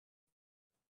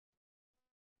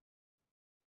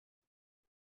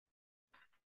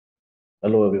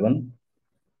Hello everyone.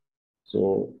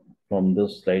 So from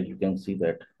this slide, you can see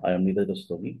that I am Neeraj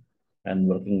Rastogi and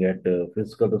working at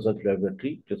Physical Research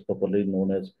Laboratory, which is popularly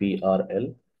known as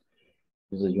PRL,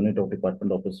 which is a unit of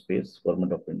Department of Space,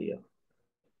 Government of India.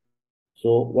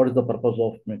 So what is the purpose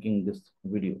of making this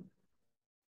video?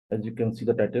 As you can see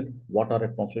the title, what are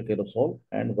atmospheric aerosol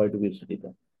and why do we study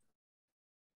them?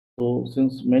 So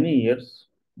since many years,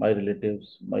 my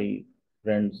relatives, my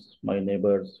friends, my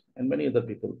neighbors, and many other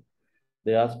people,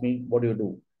 they ask me, what do you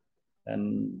do?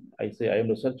 And I say I am a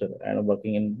researcher and I'm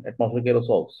working in atmospheric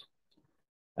aerosols.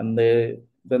 And they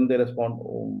respond,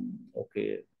 oh,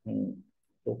 okay.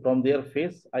 So from their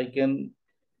face, I can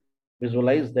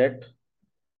visualize that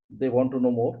they want to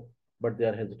know more, but they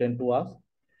are hesitant to ask.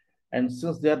 And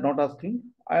since they are not asking,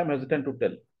 I am hesitant to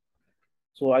tell.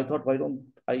 So I thought, why don't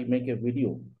I make a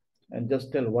video and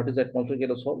just tell what is atmospheric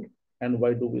aerosol and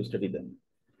why do we study them?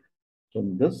 So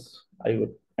in this,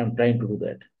 I'm trying to do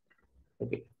that.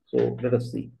 Okay, so let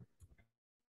us see.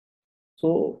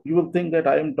 So you will think that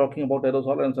I am talking about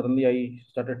aerosol and suddenly I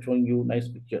started showing you nice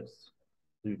pictures.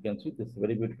 So you can see this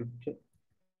very beautiful picture.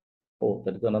 Oh,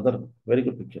 that is another very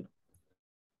good picture.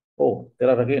 Oh, there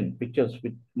are again pictures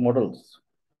with models.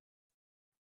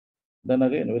 Then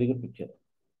again, very good picture.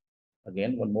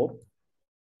 Again, one more,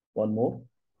 one more.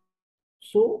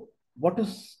 So what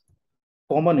is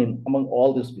common in among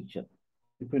all these pictures?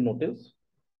 If you notice,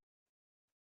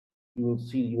 you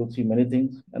will see many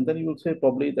things, and then you will say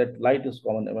probably that light is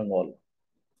common among all.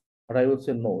 But I will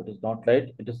say no, it is not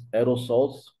light, it is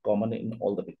aerosols common in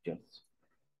all the pictures.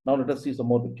 Now let us see some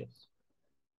more pictures.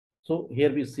 So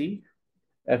here we see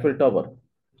Eiffel Tower.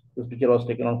 This picture was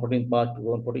taken on 14th March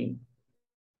 2014.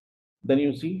 Then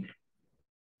you see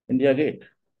India Gate,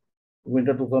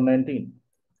 winter 2019.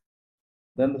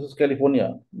 Then this is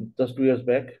California. Just 2 years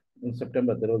back in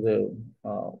September, there was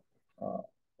a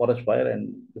forest fire,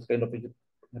 and this kind of picture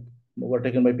were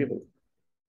taken by people.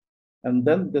 And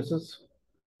then this is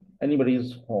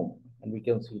anybody's home, and we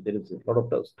can see there is a lot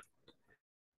of dust.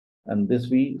 And this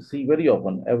we see very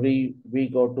often. Every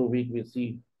week or 2 week, we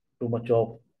see too much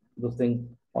of this thing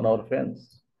on our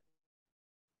fence.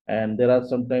 And there are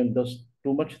sometimes just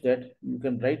too much that you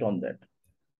can write on that.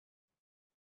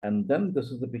 And then this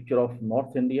is the picture of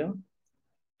North India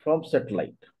from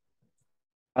satellite.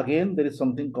 Again, there is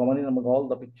something common in among all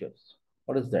the pictures.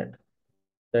 What is that?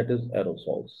 That is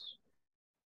aerosols.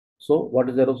 So what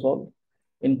is aerosol?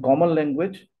 In common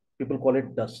language, people call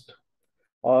it dust,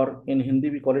 or in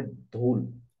Hindi we call it dhul,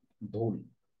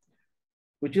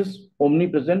 which is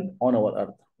omnipresent on our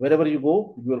earth. Wherever you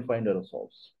go, you will find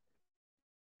aerosols.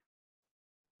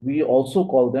 We also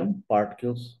call them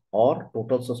particles or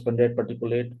total suspended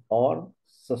particulate or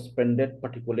suspended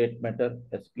particulate matter,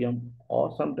 SPM,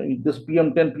 or sometimes this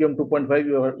PM10, PM2.5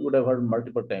 you would have heard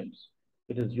multiple times.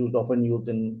 It is often used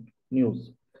in news.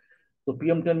 So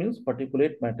PM10 means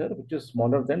particulate matter which is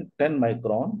smaller than 10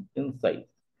 micron in size.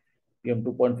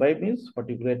 PM2.5 means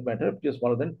particulate matter which is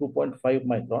smaller than 2.5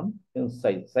 micron in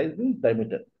size. Size means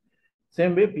diameter.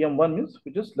 Same way PM1 means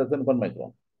which is less than 1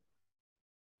 micron.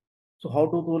 So how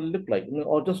do they look like?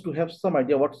 Or just to have some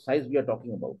idea what size we are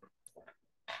talking about.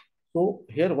 So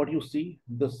here what you see,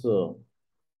 this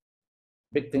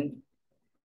big thing.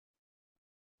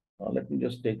 Let me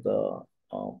just take the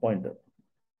pointer.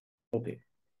 Okay.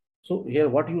 So here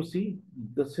what you see,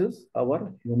 this is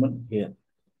our human hair.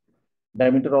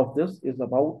 Diameter of this is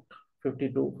about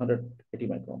 50 to 180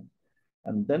 micron.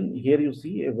 And then here you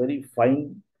see a very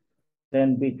fine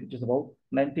thin bead, which is about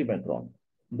 90 micron.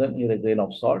 Then here a grain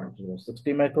of salt, which is about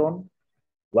 60 micron.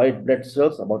 White blood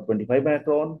cells about 25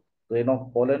 micron, grain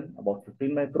of pollen about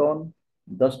 15 micron,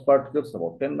 dust particles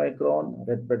about 10 micron,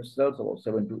 red blood cells about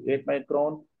 7 to 8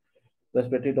 micron,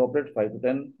 respiratory droplets 5 to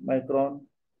 10 micron,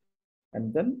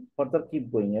 and then further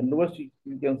keep going. And lowest you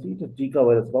can see it is Zika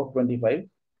virus about 25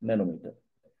 nanometer.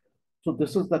 So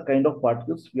this is the kind of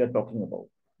particles we are talking about.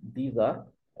 These are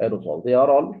aerosols. They are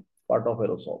all part of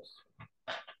aerosols.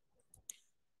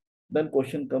 Then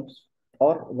question comes,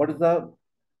 or what is the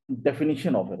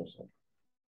definition of aerosol?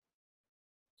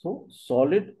 So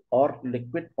solid or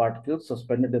liquid particles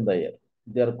suspended in the air,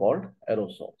 they are called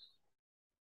aerosols.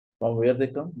 From where they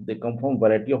come? They come from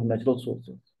variety of natural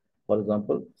sources. For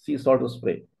example, sea salt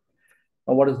spray.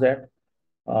 Now what is that?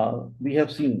 We have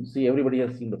seen, see, everybody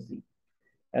has seen the sea.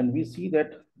 And we see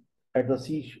that at the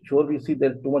sea shore, we see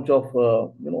that too much of,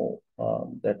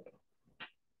 that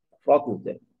froth is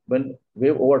there. When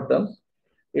wave overturns,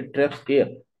 it traps air,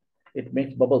 it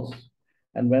makes bubbles.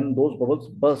 And when those bubbles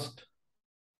burst,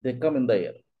 they come in the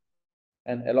air.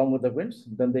 And along with the winds,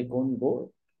 then they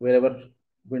go wherever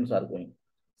winds are going.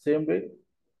 Same way,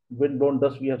 Wind-blown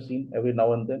dust we have seen every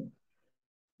now and then.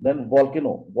 Then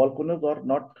volcanoes are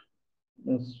not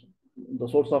means the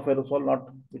source of aerosol, not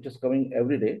which is coming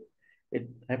every day. It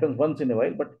happens once in a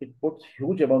while, but it puts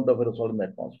huge amount of aerosol in the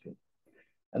atmosphere.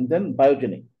 And then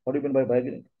biogenic. What do you mean by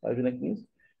biogenic? Biogenic means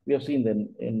we have seen then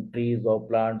in trees or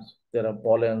plants, there are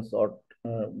pollens or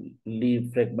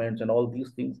leaf fragments and all these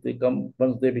things. They come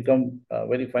once they become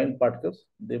very fine particles,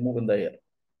 they move in the air.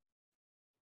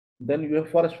 Then you have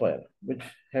forest fire, which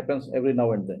happens every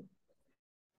now and then.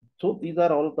 So these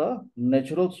are all the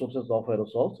natural sources of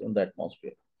aerosols in the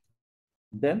atmosphere.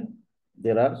 Then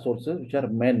there are sources which are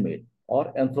man-made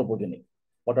or anthropogenic.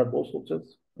 What are those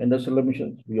sources? Industrial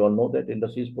emissions. We all know that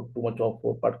industries put too much of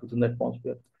particles in the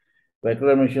atmosphere.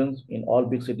 Vehicular emissions in all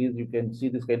big cities, you can see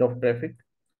this kind of traffic,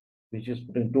 which is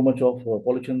putting too much of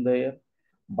pollution in the air.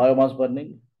 Biomass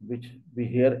burning, which we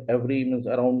hear every means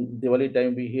around Diwali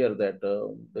time, we hear that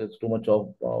there's too much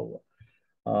of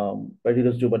petty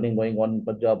residue burning going on in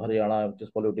Punjab, Haryana, which is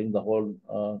polluting the whole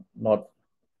North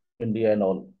India and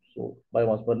all. So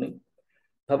biomass burning,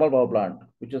 thermal power plant,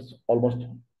 which is almost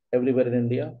everywhere in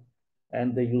India,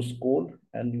 and they use coal.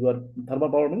 And you are thermal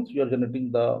power means you are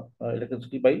generating the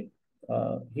electricity by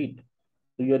heat.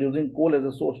 So you are using coal as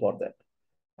a source for that.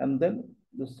 And then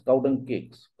this cow dung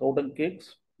cakes. Cow dung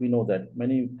cakes, we know that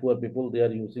many poor people they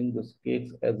are using this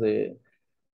cakes as a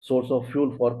source of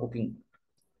fuel for cooking.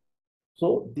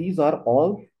 So these are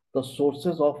all the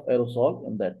sources of aerosol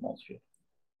in the atmosphere.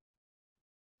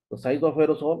 The size of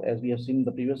aerosol, as we have seen in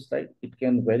the previous slide, it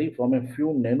can vary from a few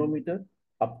nanometer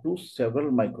up to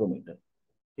several micrometer.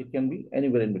 It can be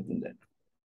anywhere in between that,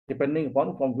 depending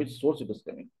upon from which source it is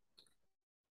coming.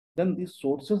 Then these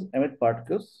sources emit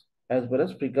particles as well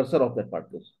as precursor of that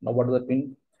particles. Now, what does that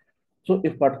mean? So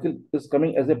if particle is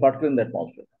coming as a particle in the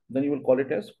atmosphere, then you will call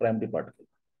it as primary particle.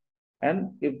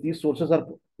 And if these sources are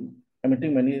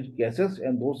emitting many gases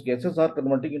and those gases are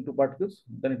converting into particles,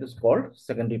 then it is called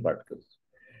secondary particles.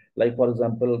 Like for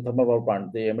example, thermal power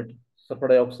plant, they emit sulfur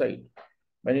dioxide.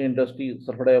 Many industries,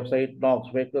 sulfur dioxide, NOx,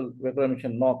 vehicle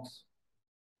emission, NOx,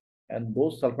 and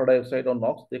those sulfur dioxide or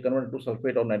NOx, they convert into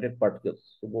sulfate or nitrate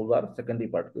particles. So those are secondary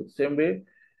particles. Same way,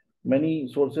 many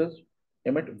sources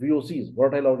emit VOCs,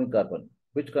 volatile organic carbon,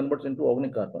 which converts into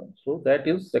organic carbon. So that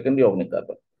is secondary organic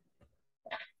carbon.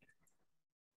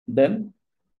 Then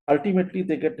ultimately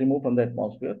they get removed from the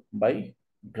atmosphere by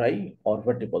dry or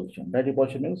wet deposition. Dry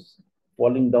deposition means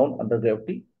falling down under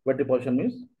gravity. Wet deposition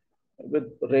means with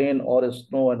rain or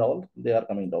snow and all, they are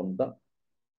coming down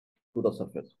to the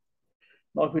surface.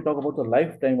 Now, if we talk about the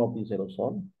lifetime of these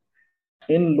aerosol,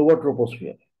 in lower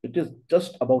troposphere, it is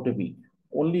just about a week,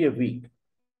 only a week.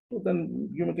 So then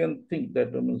you can think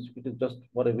that means it is just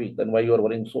for a week, then why you are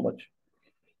worrying so much?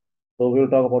 So we will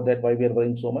talk about that, why we are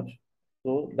worrying so much.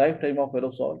 So lifetime of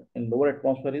aerosol in lower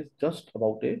atmosphere is just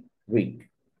about a week.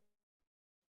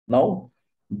 Now,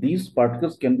 these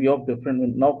particles can be of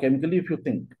different, now chemically if you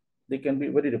think, they can be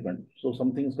very different. So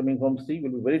something is coming from sea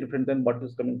will be very different than what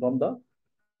is coming from the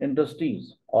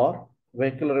industries or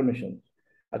vehicular emissions.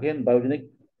 Again, biogenic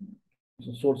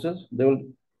sources, they will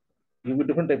give you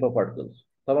different type of particles.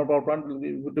 Thermal power plant will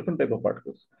give you different type of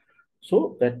particles.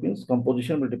 So that means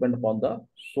composition will depend upon the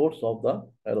source of the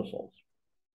aerosols.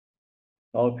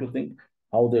 Now, if you think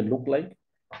how they look like,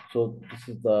 so this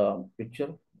is the picture,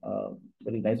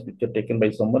 very nice picture taken by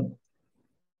someone.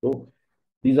 So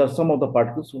these are some of the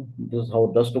particles. So this is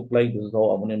how dust look like. This is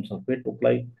how ammonium sulfate look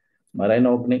like. Marine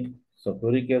organic,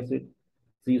 sulfuric acid,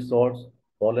 sea salts,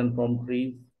 pollen from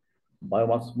trees,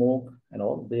 biomass smoke, and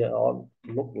all. They all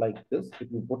look like this if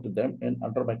you put them in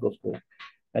under microscope.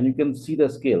 And you can see the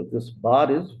scale. This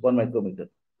bar is 1 micrometer.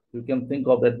 You can think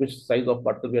of that which size of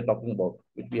particle we are talking about,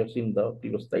 which we have seen in the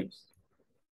previous slides.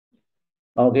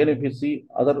 Now again, if you see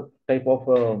other type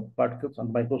of particles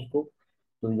under microscope,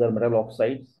 so these are metal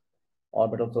oxides or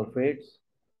metal sulfates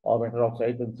or metal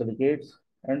oxides and silicates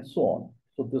and so on.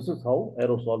 So this is how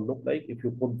aerosol look like if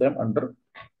you put them under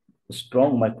a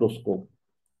strong microscope.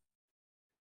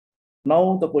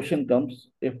 Now the question comes,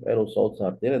 if aerosols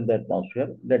are there in the atmosphere,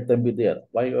 let them be there.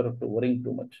 Why you are worrying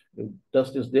too much? If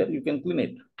dust is there, you can clean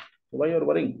it. So why you are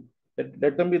worrying?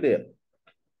 Let them be there.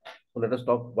 So let us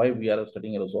talk why we are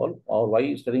studying aerosol or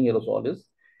why studying aerosol is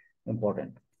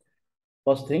important.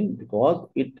 First thing, because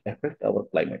it affects our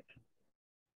climate.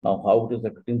 Now, how it is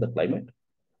affecting the climate?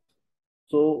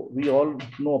 So we all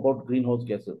know about greenhouse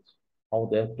gases, how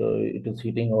that it is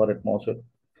heating our atmosphere.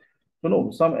 You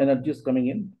know, some energy is coming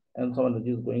in and some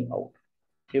energy is going out.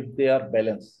 If they are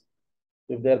balanced,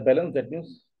 if they are balanced, that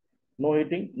means no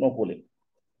heating, no cooling.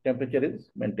 Temperature is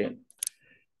maintained.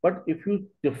 But if you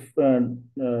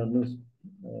means,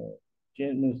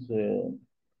 change means,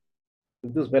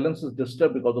 If this balance is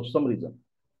disturbed because of some reason,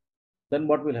 then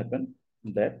what will happen?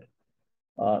 That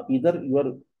either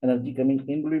your energy coming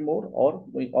in will be more or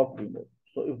going out will be more.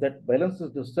 So if that balance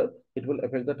is disturbed, it will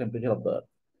affect the temperature of the earth.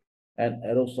 And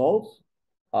aerosols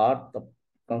are the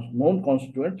known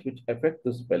constituents which affect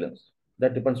this balance.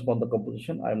 That depends upon the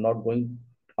composition. I am not going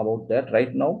about that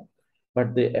right now,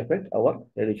 but they affect our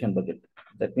radiation budget.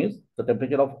 That means the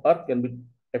temperature of earth can be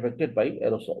affected by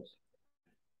aerosols.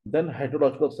 Then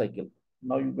hydrological cycle.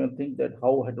 Now you may think that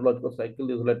how hydrological cycle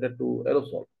is related to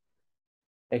aerosol.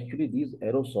 Actually, these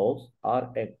aerosols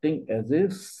are acting as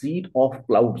a seed of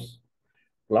clouds.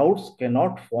 Clouds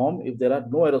cannot form if there are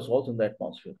no aerosols in the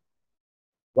atmosphere.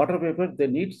 Water vapor, they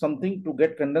need something to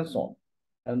get condensed on,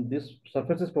 and this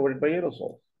surface is provided by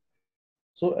aerosols.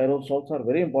 So aerosols are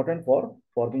very important for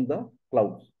forming the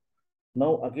clouds.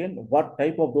 Now again, what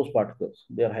type of those particles?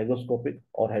 They are hygroscopic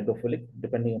or hydrophilic.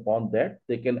 Depending upon that,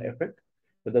 they can affect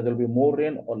whether there will be more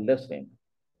rain or less rain.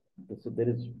 There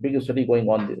is big study going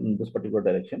on in this particular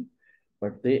direction,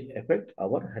 but they affect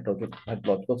our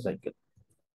hydrological cycle.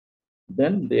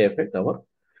 Then they affect our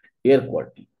air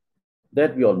quality.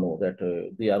 That we all know that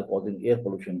they are causing air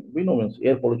pollution. We know means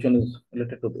air pollution is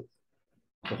related to this.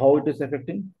 So how it is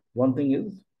affecting? One thing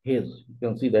is haze. You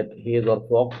can see that haze or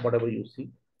fog, whatever you see,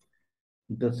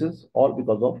 this is all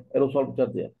because of aerosol which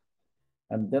are there.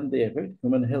 And then they affect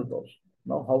human health also.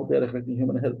 Now, how they are affecting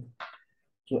human health?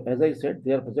 So, as I said,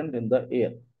 they are present in the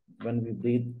air. When we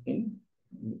breathe in,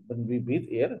 when we breathe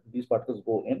air, these particles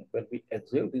go in. When we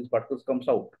exhale, these particles comes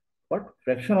out. But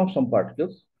fraction of some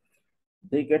particles,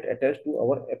 they get attached to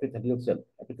our epithelial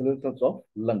cells of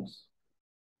lungs.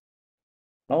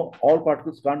 Now, all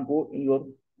particles can't go in your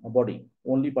body.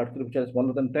 Only particles which are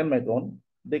smaller than 10 micron,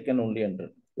 they can only enter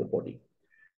your body.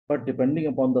 But depending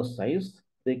upon the size,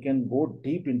 they can go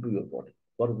deep into your body.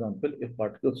 For example, if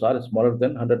particles are smaller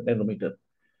than 100 nanometer,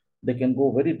 they can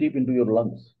go very deep into your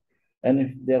lungs. And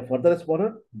if they are further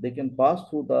smaller, they can pass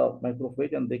through the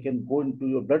microphage and they can go into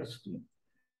your bloodstream.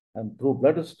 And through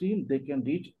bloodstream, they can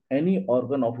reach any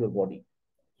organ of your body.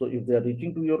 So if they are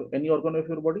reaching to your any organ of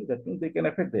your body, that means they can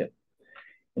affect there.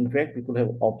 In fact, people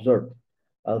have observed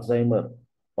Alzheimer,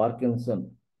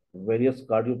 Parkinson, various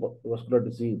cardiovascular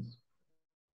disease,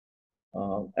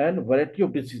 and variety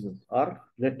of diseases are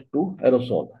related to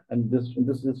aerosol. And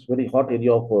this is very hot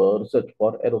area of research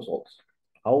for aerosols.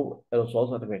 How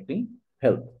aerosols are affecting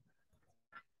health,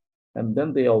 and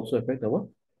then they also affect our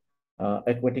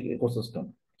aquatic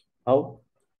ecosystem. How?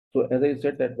 So as I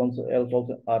said that once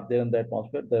aerosols are there in the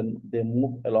atmosphere, then they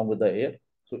move along with the air.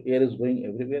 So air is going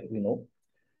everywhere. We know.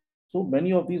 So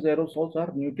many of these aerosols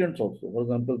are nutrients also. For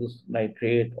example, this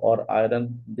nitrate or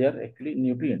iron, they are actually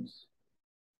nutrients.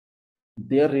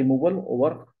 Their removal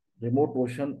over remote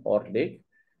ocean or lake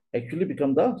actually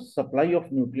become the supply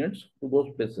of nutrients to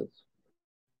those places.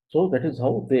 So that is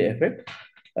how they affect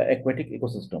aquatic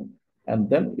ecosystem. And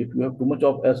then if you have too much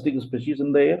of acidic species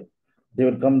in the air, they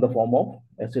will come in the form of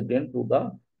acid rain to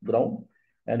the ground.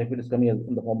 And if it is coming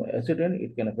in the form of acid rain,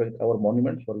 it can affect our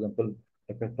monuments. For example,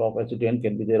 effect of acid rain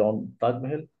can be there on Taj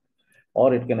Mahal,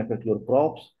 or it can affect your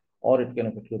crops, or it can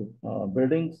affect your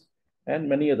buildings, and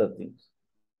many other things.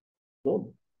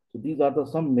 So these are the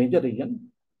some major reasons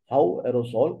how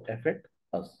aerosol affect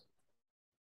us.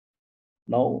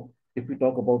 Now, if we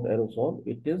talk about aerosol,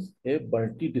 it is a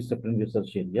multidisciplinary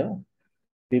research area.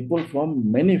 People from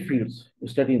many fields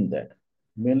study in that,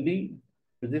 mainly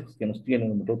physics, chemistry, and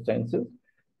environmental sciences.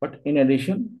 But in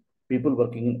addition, people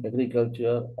working in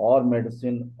agriculture or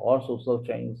medicine or social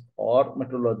science or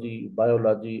meteorology,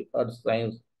 biology, earth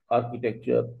science,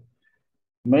 architecture,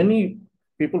 many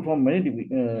people from many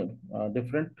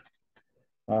different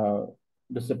uh,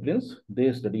 disciplines,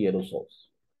 they study aerosols.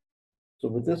 So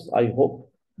with this, I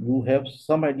hope you have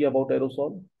some idea about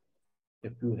aerosol.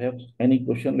 If you have any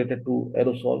question related to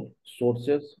aerosol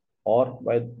sources or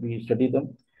why we study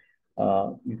them,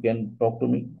 you can talk to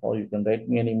me or you can write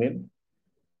me an email.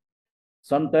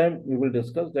 Sometime we will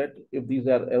discuss that if these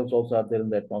are aerosols are there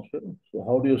in the atmosphere, so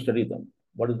how do you study them?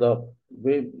 What is the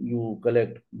way you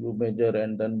collect, you measure,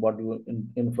 and then what do you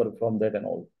infer from that and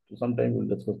all? So sometime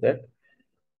we'll discuss that.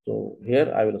 So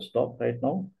here I will stop right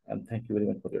now and thank you very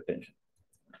much for your attention.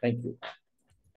 Thank you.